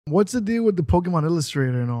what's the deal with the Pokemon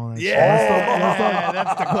Illustrator and all that? Yeah,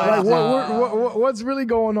 that's the question. Like, what's really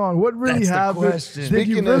going on? What really happened? Did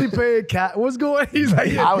you really pay a cat? What's going? He's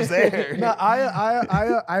like, I was there. No,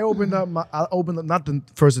 I opened up not the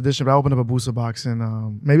first edition, but I opened up a booster box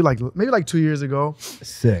in maybe like 2 years ago.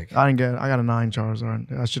 Sick. I got a 9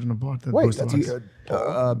 Charizard. I shouldn't have bought the booster box. Good.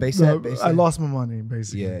 Base set. I lost my money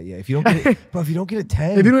basically. Yeah. If you don't get it, bro, if you don't get a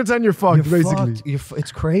 10, if you don't get a 10, you're fucked. Basically,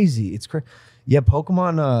 It's crazy. It's crazy. Yeah,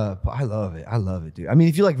 Pokemon. I love it. I love it, dude. I mean,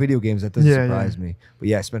 if you like video games, that doesn't surprise me. But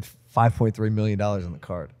yeah, I spent $5.3 million on the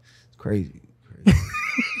card. It's crazy.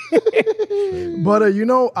 But you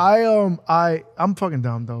know, I'm fucking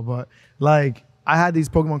dumb though. But like, I had these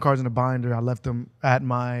Pokemon cards in a binder. I left them at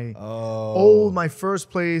my my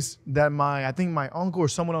first place that I think my uncle or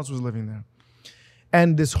someone else was living there.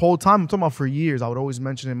 And this whole time, I'm talking about for years, I would always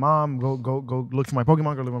mention it, Mom, go look for my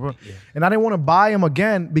Pokemon, go look for my Pokemon. Yeah. And I didn't want to buy them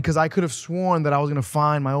again because I could have sworn that I was going to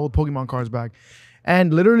find my old Pokemon cards back.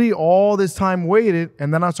 And literally all this time waited,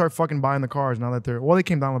 and then I started fucking buying the cards now that they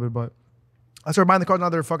came down a little bit, but I started buying the cards now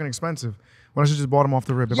they're fucking expensive. When I should just bought them off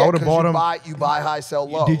the rip. If I would have bought them. You buy high, sell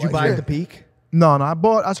low. Did you buy at the peak? No,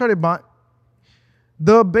 I started buying.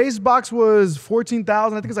 The base box was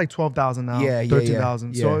 14,000. I think it's like 12,000 now. Yeah,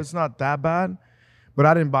 13,000. So it's not that bad. But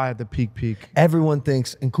I didn't buy at the peak. Everyone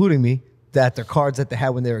thinks, including me, that their cards that they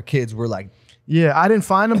had when they were kids were like... Yeah, I didn't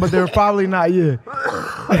find them, but they were probably not,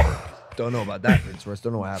 Don't know about that, Vince Royce.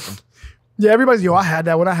 Don't know what happened. Yeah, everybody's, I had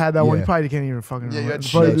that. When I had that one, you probably can't even fucking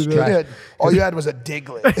remember. All you had was a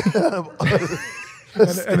Diglett.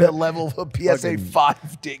 And the level of a PSA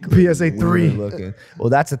 5 Diglett. PSA 3. Well,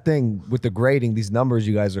 that's the thing with the grading, these numbers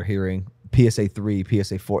you guys are hearing, PSA 3,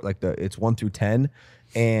 PSA 4, like it's 1 through 10,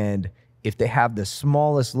 and... if they have the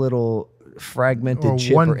smallest little fragmented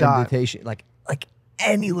chip or indentation, like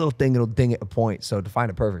any little thing, it'll ding at a point. So to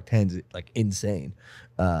find a perfect 10 is like insane.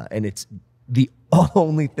 And it's the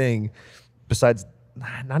only thing besides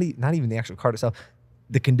not even the actual card itself.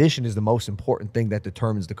 The condition is the most important thing that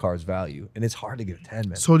determines the card's value. And it's hard to get a 10,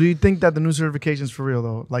 man. So do you think that the new certifications for real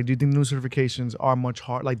though? Like, do you think new certifications are much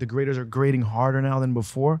hard? Like the graders are grading harder now than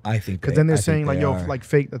before? I think because then they're saying like, yo, like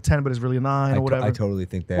fake a 10, but it's really a 9 or whatever. I totally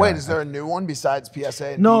think they are. Wait, is there a new one besides PSA?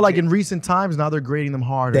 And no, PG? like in recent times, now they're grading them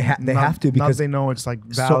harder. They have to because they know it's like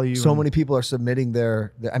value. So many people are submitting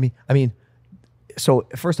their I mean, so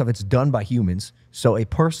first off, it's done by humans. So a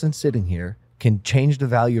person sitting here can change the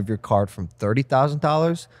value of your card from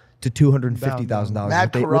 $30,000 to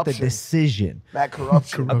 $250,000 with a decision. Mad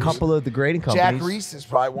corruption. A couple of the grading companies. Jack Reese is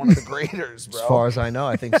probably one of the graders, bro. As far as I know,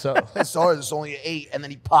 I think so. Sorry, there's only 8, and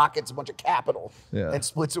then he pockets a bunch of capital and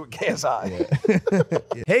splits it with KSI.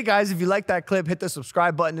 Yeah. Hey guys, if you like that clip, hit the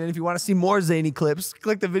subscribe button, and if you want to see more zany clips,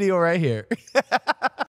 click the video right here.